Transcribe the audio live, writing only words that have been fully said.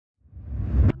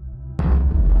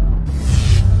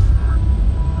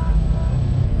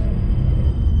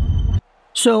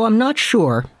So I'm not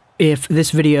sure if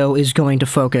this video is going to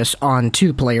focus on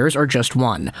two players or just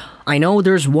one. I know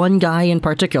there's one guy in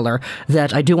particular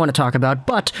that I do want to talk about,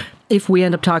 but if we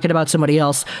end up talking about somebody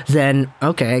else, then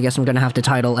okay, I guess I'm going to have to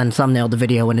title and thumbnail the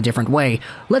video in a different way.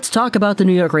 Let's talk about the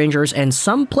New York Rangers and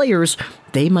some players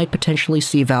they might potentially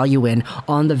see value in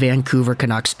on the Vancouver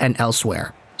Canucks and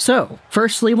elsewhere. So,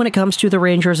 firstly, when it comes to the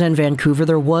Rangers and Vancouver,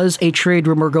 there was a trade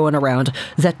rumor going around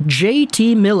that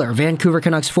JT Miller, Vancouver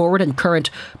Canucks forward and current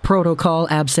protocol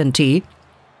absentee,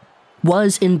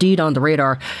 was indeed on the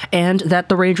radar, and that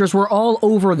the Rangers were all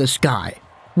over this guy.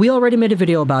 We already made a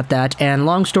video about that, and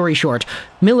long story short,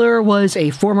 Miller was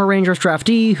a former Rangers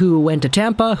draftee who went to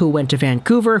Tampa, who went to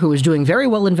Vancouver, who is doing very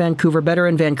well in Vancouver, better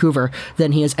in Vancouver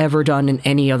than he has ever done in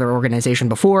any other organization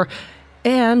before.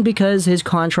 And because his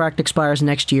contract expires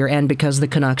next year, and because the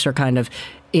Canucks are kind of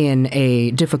in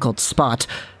a difficult spot,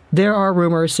 there are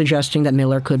rumors suggesting that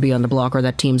Miller could be on the block, or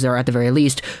that teams are, at the very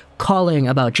least, calling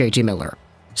about JT Miller.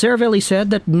 Saravelli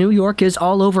said that New York is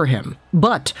all over him,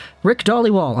 but Rick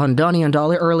Dhaliwal on Donnie and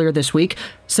Dolly earlier this week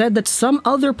said that some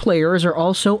other players are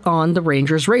also on the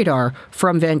Rangers' radar,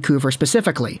 from Vancouver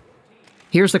specifically.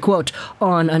 Here's the quote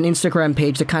on an Instagram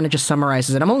page that kind of just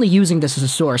summarizes it. I'm only using this as a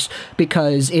source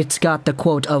because it's got the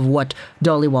quote of what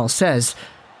Dhaliwal says.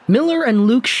 Miller and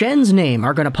Luke Schenn's name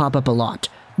are going to pop up a lot.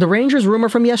 The Rangers' rumor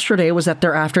from yesterday was that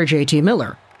they're after JT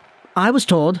Miller. I was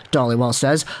told, Dhaliwal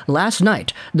says, last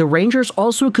night, the Rangers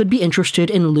also could be interested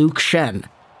in Luke Schenn.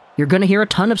 You're going to hear a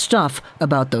ton of stuff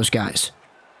about those guys.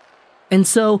 And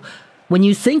so, when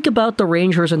you think about the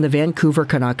Rangers and the Vancouver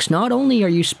Canucks, not only are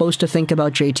you supposed to think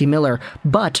about JT Miller,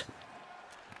 but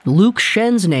Luke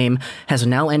Schenn's name has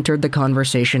now entered the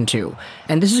conversation too.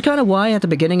 And this is kind of why at the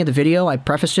beginning of the video I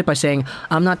prefaced it by saying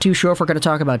I'm not too sure if we're going to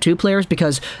talk about two players,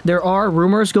 because there are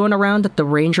rumors going around that the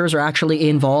Rangers are actually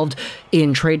involved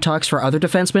in trade talks for other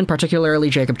defensemen,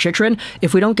 particularly Jakob Chychrun.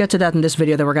 If we don't get to that in this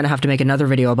video, then we're going to have to make another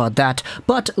video about that.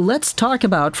 But let's talk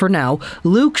about, for now,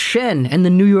 Luke Schenn and the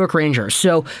New York Rangers.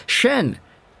 So, Schenn,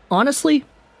 honestly,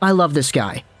 I love this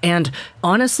guy. And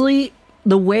honestly,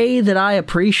 the way that I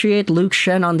appreciate Luke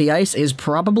Schenn on the ice is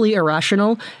probably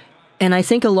irrational, and I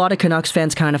think a lot of Canucks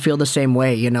fans kind of feel the same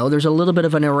way, you know? There's a little bit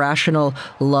of an irrational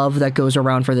love that goes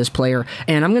around for this player,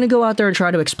 and I'm going to go out there and try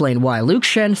to explain why. Luke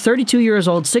Schenn, 32 years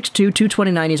old, 6'2",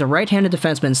 229, he's a right-handed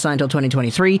defenseman signed till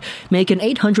 2023, making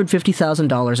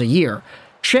 $850,000 a year.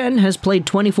 Schenn has played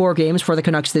 24 games for the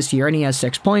Canucks this year, and he has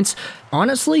 6 points.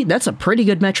 Honestly, that's a pretty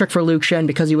good metric for Luke Schenn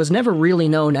because he was never really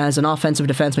known as an offensive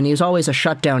defenseman. He was always a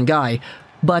shutdown guy.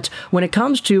 But when it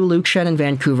comes to Luke Schenn in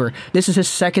Vancouver, this is his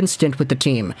second stint with the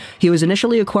team. He was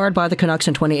initially acquired by the Canucks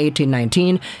in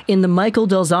 2018-19 in the Michael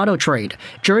Del Zotto trade.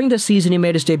 During this season, he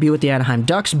made his debut with the Anaheim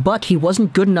Ducks, but he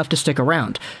wasn't good enough to stick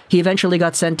around. He eventually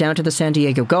got sent down to the San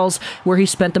Diego Gulls, where he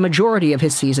spent the majority of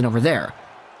his season over there.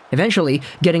 Eventually,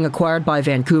 getting acquired by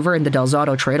Vancouver in the Del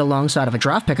Zotto trade alongside of a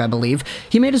draft pick, I believe,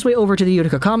 he made his way over to the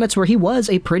Utica Comets, where he was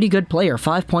a pretty good player.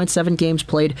 5.7 games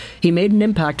played, he made an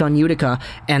impact on Utica,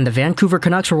 and the Vancouver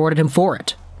Canucks rewarded him for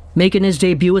it. Making his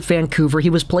debut with Vancouver, he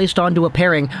was placed onto a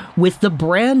pairing with the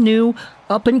brand new,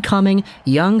 up-and-coming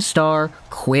young star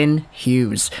Quinn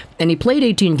Hughes. And he played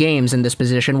 18 games in this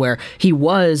position where he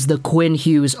was the Quinn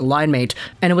Hughes linemate.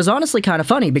 And it was honestly kind of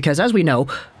funny because, as we know,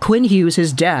 Quinn Hughes,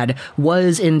 his dad,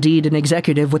 was indeed an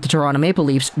executive with the Toronto Maple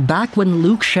Leafs back when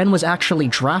Luke Schenn was actually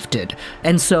drafted.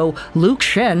 And so Luke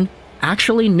Schenn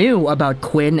actually knew about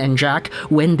Quinn and Jack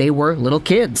when they were little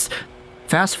kids.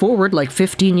 Fast forward like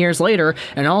 15 years later,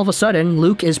 and all of a sudden,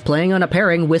 Luke is playing on a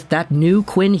pairing with that new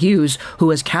Quinn Hughes, who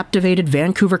has captivated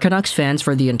Vancouver Canucks fans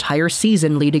for the entire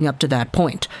season leading up to that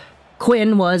point.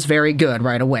 Quinn was very good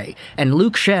right away, and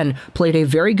Luke Schenn played a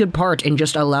very good part in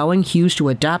just allowing Hughes to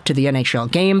adapt to the NHL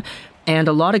game, and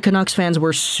a lot of Canucks fans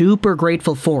were super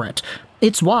grateful for it.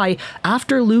 It's why,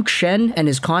 after Luke Schenn and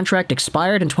his contract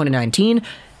expired in 2019,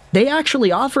 they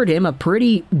actually offered him a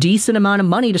pretty decent amount of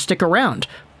money to stick around.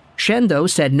 Schenn, though,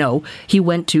 said no. He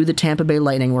went to the Tampa Bay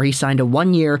Lightning, where he signed a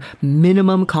 1-year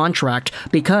minimum contract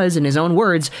because, in his own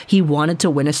words, he wanted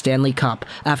to win a Stanley Cup,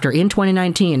 after in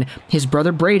 2019, his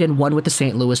brother Braden won with the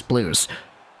St. Louis Blues.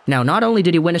 Now, not only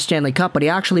did he win a Stanley Cup, but he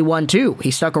actually won 2.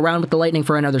 He stuck around with the Lightning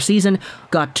for another season,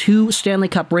 got 2 Stanley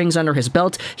Cup rings under his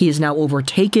belt. He has now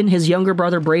overtaken his younger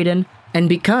brother Braden. And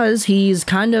because he's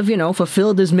kind of,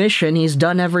 fulfilled his mission, he's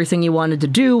done everything he wanted to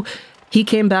do, he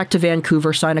came back to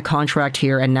Vancouver, signed a contract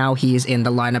here, and now he's in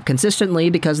the lineup consistently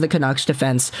because the Canucks'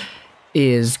 defense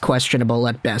is questionable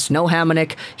at best. No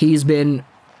Hamonic. He's been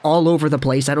all over the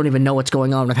place. I don't even know what's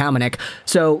going on with Hamonic.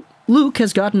 So Luke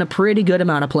has gotten a pretty good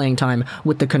amount of playing time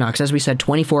with the Canucks. As we said,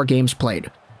 24 games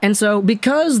played. And so,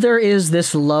 because there is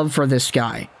this love for this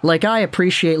guy, like I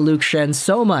appreciate Luke Schenn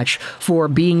so much for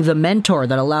being the mentor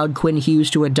that allowed Quinn Hughes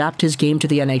to adapt his game to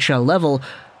the NHL level,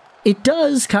 it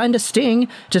does kind of sting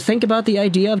to think about the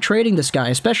idea of trading this guy,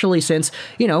 especially since,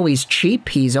 you know, he's cheap,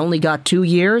 he's only got 2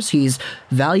 years, he's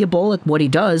valuable at what he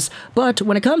does, but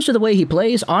when it comes to the way he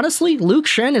plays, honestly, Luke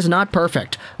Schenn is not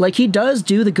perfect. Like, he does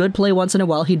do the good play once in a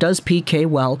while, he does PK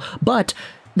well, but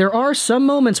there are some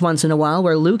moments once in a while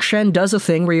where Luke Schenn does a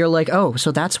thing where you're like, oh,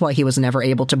 so that's why he was never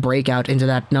able to break out into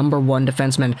that #1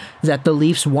 defenseman that the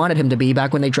Leafs wanted him to be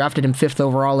back when they drafted him 5th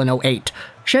overall in 2008.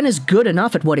 Schenn is good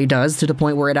enough at what he does to the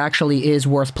point where it actually is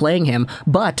worth playing him,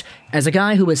 but as a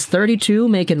guy who is 32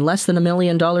 making less than $1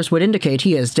 million would indicate,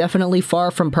 he is definitely far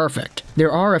from perfect.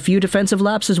 There are a few defensive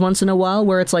lapses once in a while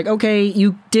where it's like, okay,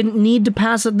 you didn't need to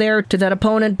pass it there to that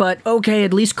opponent, but okay,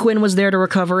 at least Quinn was there to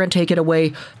recover and take it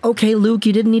away. Okay, Luke,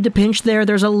 you didn't need to pinch there.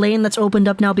 There's a lane that's opened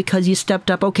up now because you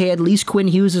stepped up. Okay, at least Quinn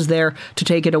Hughes is there to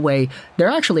take it away. They're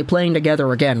actually playing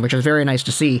together again, which is very nice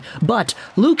to see. But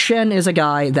Luke Schenn is a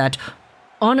guy that,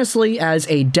 honestly, as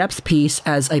a depth piece,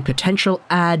 as a potential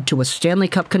add to a Stanley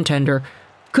Cup contender,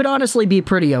 could honestly be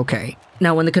pretty okay.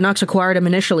 Now, when the Canucks acquired him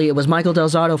initially, it was Michael Del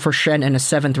Zotto for Schenn and a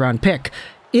 7th-round pick.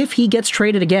 If he gets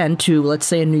traded again to, let's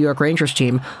say, a New York Rangers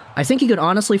team, I think he could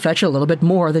honestly fetch a little bit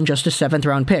more than just a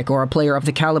 7th-round pick or a player of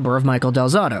the caliber of Michael Del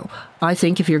Zotto. I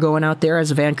think if you're going out there as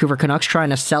a Vancouver Canucks trying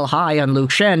to sell high on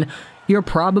Luke Schenn, you're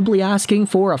probably asking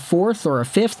for a 4th or a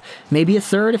 5th, maybe a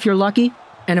 3rd if you're lucky.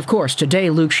 And of course, today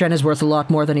Luke Schenn is worth a lot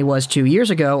more than he was 2 years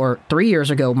ago, or 3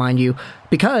 years ago, mind you,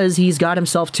 because he's got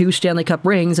himself 2 Stanley Cup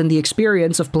rings and the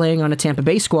experience of playing on a Tampa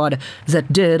Bay squad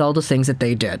that did all the things that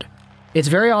they did. It's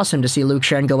very awesome to see Luke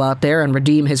Schenn go out there and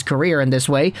redeem his career in this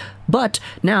way, but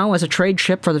now, as a trade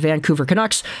chip for the Vancouver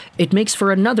Canucks, it makes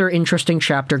for another interesting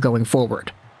chapter going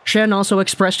forward. Schenn also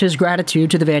expressed his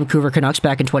gratitude to the Vancouver Canucks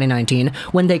back in 2019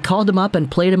 when they called him up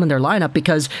and played him in their lineup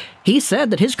because he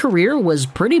said that his career was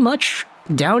pretty much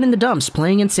down in the dumps,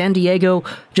 playing in San Diego,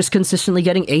 just consistently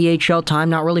getting AHL time,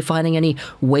 not really finding any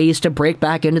ways to break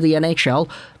back into the NHL.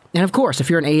 And of course, if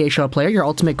you're an AHL player, your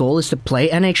ultimate goal is to play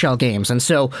NHL games. And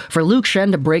so, for Luke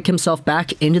Schenn to break himself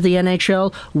back into the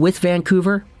NHL with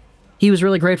Vancouver, he was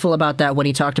really grateful about that when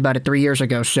he talked about it 3 years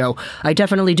ago. So, I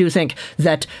definitely do think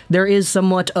that there is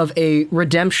somewhat of a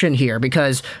redemption here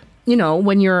because, you know,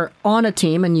 when you're on a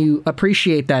team and you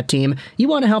appreciate that team, you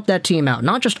want to help that team out,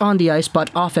 not just on the ice,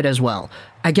 but off it as well.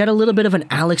 I get a little bit of an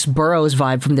Alex Burrows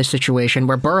vibe from this situation,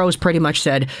 where Burrows pretty much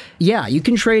said, yeah, you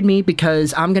can trade me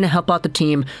because I'm going to help out the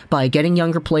team by getting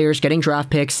younger players, getting draft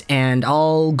picks, and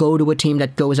I'll go to a team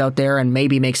that goes out there and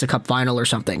maybe makes a cup final or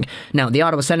something. Now, the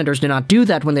Ottawa Senators did not do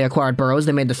that when they acquired Burrows.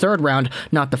 They made the 3rd round,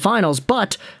 not the finals,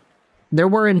 but there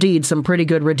were indeed some pretty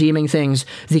good redeeming things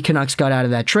the Canucks got out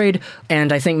of that trade,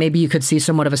 and I think maybe you could see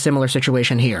somewhat of a similar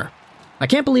situation here. I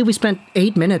can't believe we spent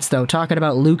 8 minutes, though, talking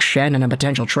about Luke Schenn and a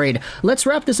potential trade. Let's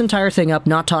wrap this entire thing up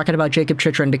not talking about Jacob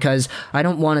Chychrun because I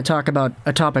don't want to talk about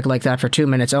a topic like that for 2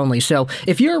 minutes only. So,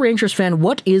 if you're a Rangers fan,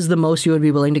 what is the most you would be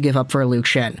willing to give up for a Luke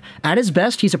Schenn? At his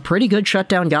best, he's a pretty good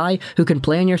shutdown guy who can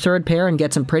play in your 3rd pair and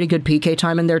get some pretty good PK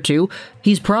time in there, too.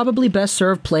 He's probably best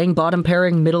served playing bottom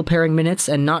pairing, middle pairing minutes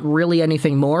and not really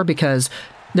anything more because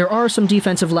there are some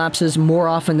defensive lapses more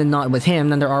often than not with him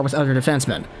than there are with other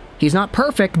defensemen. He's not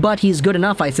perfect, but he's good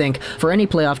enough, I think, for any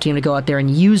playoff team to go out there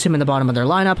and use him in the bottom of their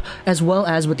lineup, as well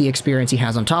as with the experience he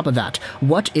has on top of that.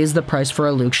 What is the price for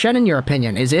a Luke Schenn, in your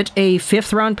opinion? Is it a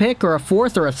 5th-round pick, or a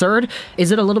 4th, or a 3rd? Is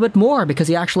it a little bit more, because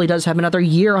he actually does have another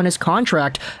year on his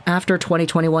contract after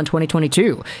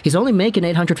 2021-2022? He's only making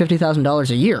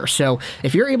 $850,000 a year, so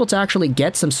if you're able to actually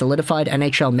get some solidified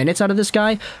NHL minutes out of this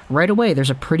guy, right away, there's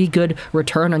a pretty good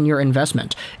return on your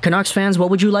investment. Canucks fans,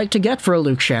 what would you like to get for a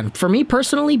Luke Schenn? For me,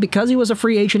 personally, because he was a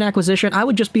free agent acquisition, I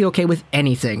would just be okay with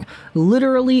anything.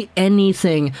 Literally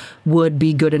anything would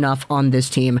be good enough on this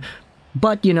team.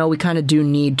 But, you know, we kind of do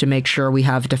need to make sure we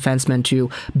have defensemen to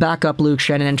back up Luke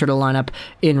Schenn and enter the lineup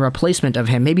in replacement of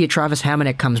him. Maybe a Travis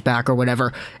Hamonic comes back or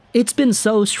whatever. It's been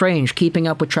so strange keeping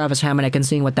up with Travis Hamonic and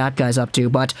seeing what that guy's up to,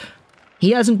 but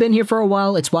he hasn't been here for a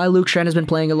while. It's why Luke Schenn has been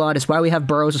playing a lot. It's why we have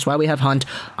Burrows. It's why we have Hunt.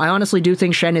 I honestly do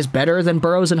think Schenn is better than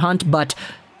Burrows and Hunt, but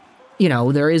you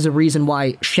know, there is a reason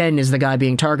why Schenn is the guy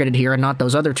being targeted here and not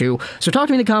those other two. So talk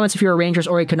to me in the comments if you're a Rangers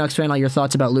or a Canucks fan, all your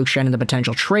thoughts about Luke Schenn and the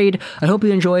potential trade. I hope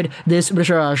you enjoyed this.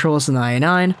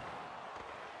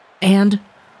 And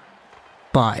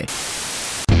bye.